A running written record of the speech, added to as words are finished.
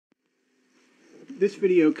This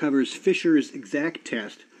video covers Fisher's exact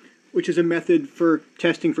test, which is a method for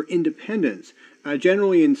testing for independence,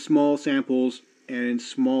 generally in small samples and in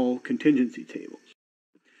small contingency tables.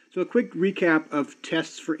 So a quick recap of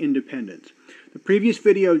tests for independence. The previous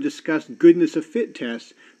video discussed goodness of fit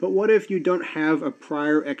tests, but what if you don't have a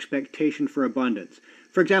prior expectation for abundance?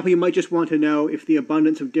 For example, you might just want to know if the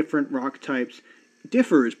abundance of different rock types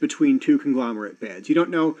differs between two conglomerate beds. You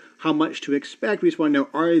don't know how much to expect, we just want to know,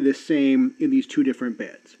 are they the same in these two different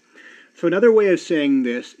beds? So another way of saying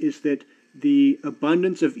this is that the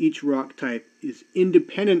abundance of each rock type is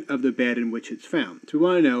independent of the bed in which it's found. So we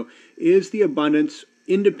want to know, is the abundance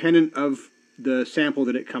independent of the sample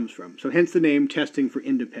that it comes from? So hence the name testing for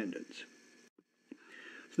independence.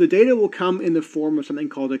 So the data will come in the form of something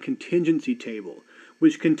called a contingency table,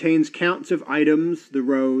 which contains counts of items, the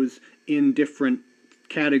rows, in different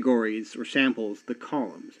categories or samples, the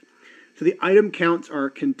columns. So the item counts are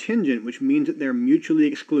contingent, which means that they're mutually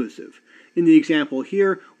exclusive. In the example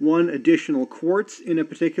here, one additional quartz in a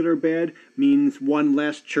particular bed means one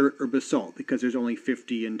less chert or basalt, because there's only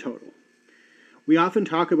 50 in total. We often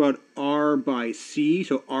talk about R by C,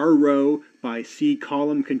 so R row by C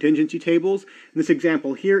column contingency tables. And this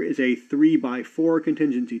example here is a 3 by 4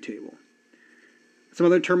 contingency table. Some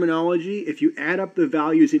other terminology, if you add up the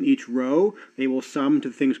values in each row, they will sum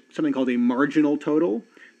to something called a marginal total,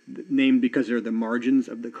 named because they're the margins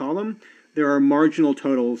of the column. There are marginal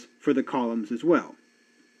totals for the columns as well.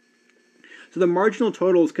 So the marginal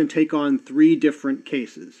totals can take on three different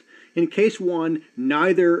cases. In case one,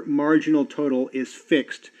 neither marginal total is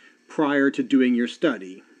fixed prior to doing your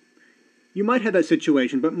study. You might have that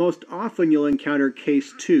situation, but most often you'll encounter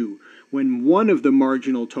case two, when one of the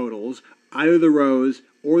marginal totals, either the rows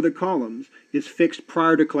or the columns, is fixed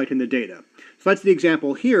prior to collecting the data. So that's the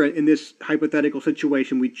example here. In this hypothetical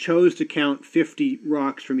situation, we chose to count 50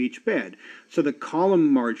 rocks from each bed. So the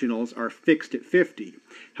column marginals are fixed at 50.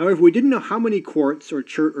 However, we didn't know how many quartz or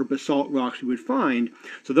chert or basalt rocks we would find,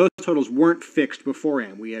 so those totals weren't fixed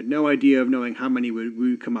beforehand. We had no idea of knowing how many we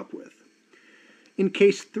would come up with. In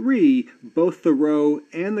case three, both the row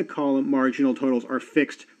and the column marginal totals are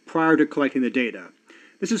fixed prior to collecting the data.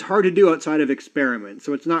 This is hard to do outside of experiments,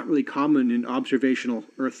 so it's not really common in observational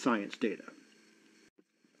earth science data.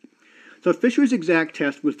 So Fisher's exact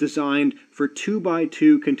test was designed for 2 by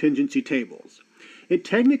 2 contingency tables. It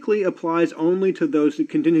technically applies only to those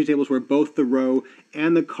contingency tables where both the row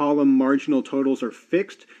and the column marginal totals are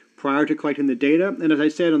fixed prior to collecting the data, and as I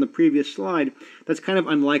said on the previous slide, that's kind of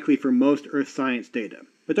unlikely for most earth science data.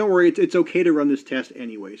 But don't worry, it's okay to run this test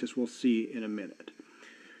anyways, as we'll see in a minute.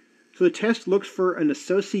 So the test looks for an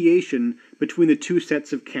association between the two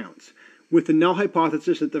sets of counts, with the null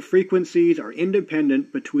hypothesis that the frequencies are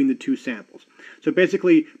independent between the two samples. So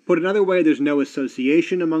basically, put another way, there's no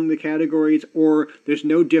association among the categories, or there's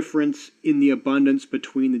no difference in the abundance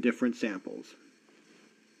between the different samples.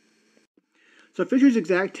 So Fisher's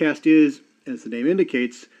exact test is, as the name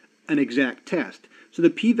indicates, an exact test. So the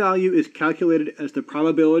p-value is calculated as the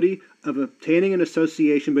probability of obtaining an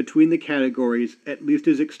association between the categories at least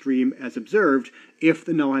as extreme as observed if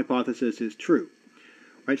the null hypothesis is true.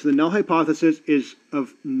 Right, so the null hypothesis is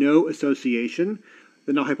of no association.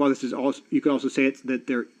 The null hypothesis also, you could also say it's that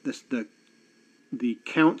the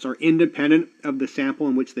counts are independent of the sample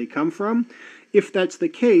in which they come from. If that's the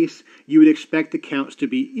case, you would expect the counts to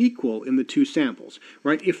be equal in the two samples,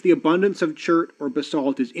 right? If the abundance of chert or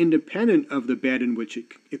basalt is independent of the bed in which it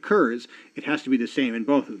occurs, it has to be the same in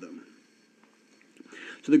both of them.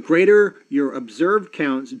 So the greater your observed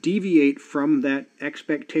counts deviate from that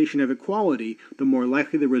expectation of equality, the more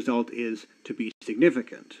likely the result is to be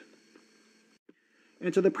significant.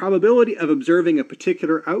 And so the probability of observing a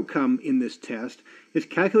particular outcome in this test is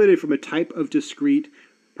calculated from a type of discrete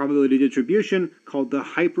probability distribution called the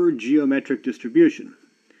hypergeometric distribution.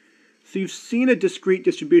 So you've seen a discrete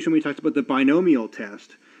distribution when we talked about the binomial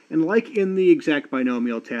test. And like in the exact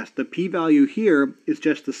binomial test, the p-value here is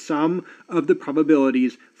just the sum of the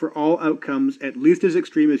probabilities for all outcomes at least as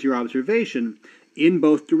extreme as your observation in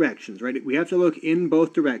both directions, right? We have to look in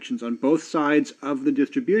both directions on both sides of the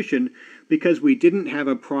distribution because we didn't have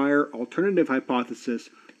a prior alternative hypothesis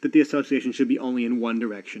that the association should be only in one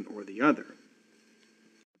direction or the other.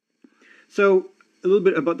 So a little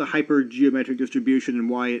bit about the hypergeometric distribution and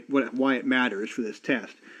why it matters for this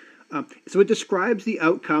test. So it describes the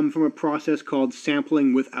outcome from a process called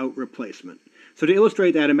sampling without replacement. So to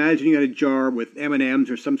illustrate that, imagine you had a jar with M&Ms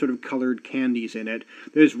or some sort of colored candies in it.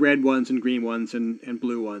 There's red ones and green ones and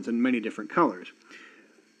blue ones and many different colors.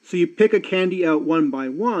 So you pick a candy out one by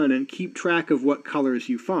one and keep track of what colors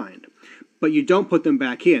you find. But you don't put them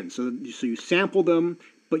back in. So you sample them,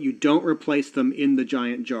 but you don't replace them in the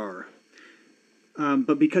giant jar.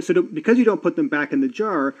 But because you don't put them back in the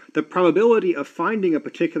jar, the probability of finding a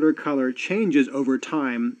particular color changes over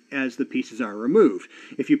time as the pieces are removed.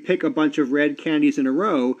 If you pick a bunch of red candies in a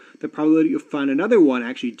row, the probability you'll find another one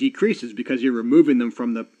actually decreases because you're removing them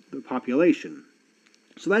from the population.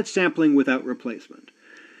 So that's sampling without replacement.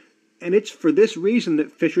 And it's for this reason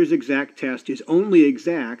that Fisher's exact test is only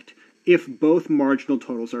exact if both marginal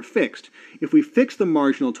totals are fixed. If we fix the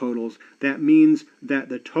marginal totals, that means that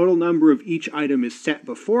the total number of each item is set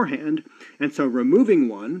beforehand, and so removing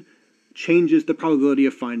one changes the probability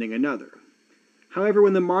of finding another. However,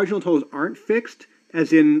 when the marginal totals aren't fixed,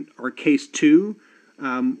 as in our case 2,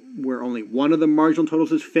 where only one of the marginal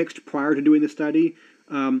totals is fixed prior to doing the study,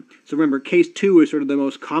 so remember, case 2 is sort of the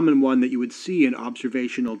most common one that you would see in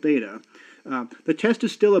observational data. The test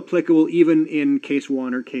is still applicable even in case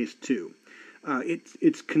 1 or case 2.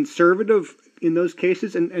 It's conservative in those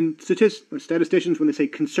cases, and statisticians, when they say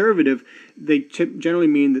conservative, they generally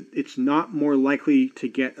mean that it's not more likely to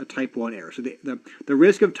get a type 1 error. So the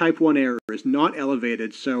risk of type 1 error is not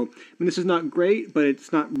elevated, so this is not great, but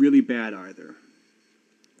it's not really bad either.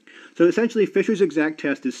 So essentially, Fisher's exact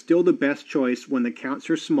test is still the best choice when the counts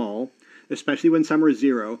are small, especially when some are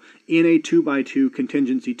 0, in a 2x2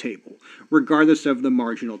 contingency table, regardless of the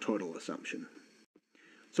marginal total assumption.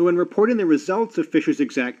 So when reporting the results of Fisher's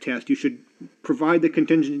exact test, you should provide the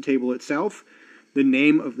contingency table itself, the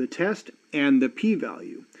name of the test, and the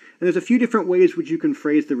p-value. And there's a few different ways which you can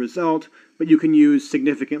phrase the result, but you can use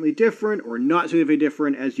significantly different or not significantly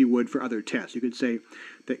different as you would for other tests. You could say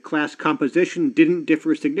that class composition didn't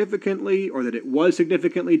differ significantly, or that it was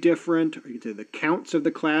significantly different, or you could say the counts of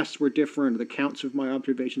the class were different, or the counts of my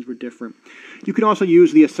observations were different. You can also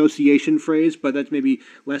use the association phrase, but that's maybe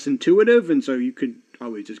less intuitive, and so you could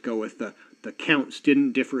always just go with the counts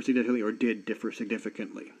didn't differ significantly or did differ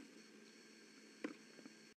significantly.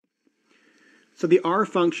 So the R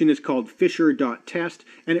function is called fisher.test,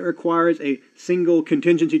 and it requires a single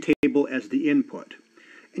contingency table as the input.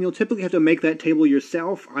 And you'll typically have to make that table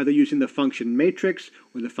yourself, either using the function matrix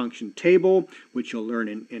or the function table, which you'll learn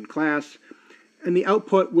in class. And the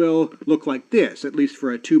output will look like this, at least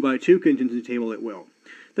for a 2x2 contingency table it will.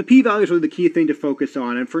 The p-values are the key thing to focus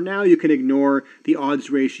on, and for now you can ignore the odds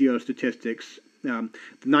ratio statistics. The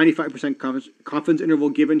 95% confidence interval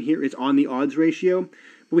given here is on the odds ratio,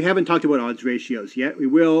 but we haven't talked about odds ratios yet. We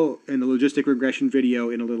will in the logistic regression video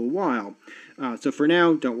in a little while. So for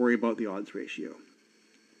now, don't worry about the odds ratio.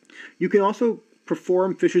 You can also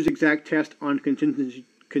perform Fisher's exact test on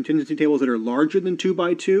contingency tables that are larger than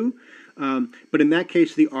 2x2, but in that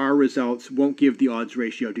case the R results won't give the odds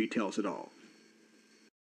ratio details at all.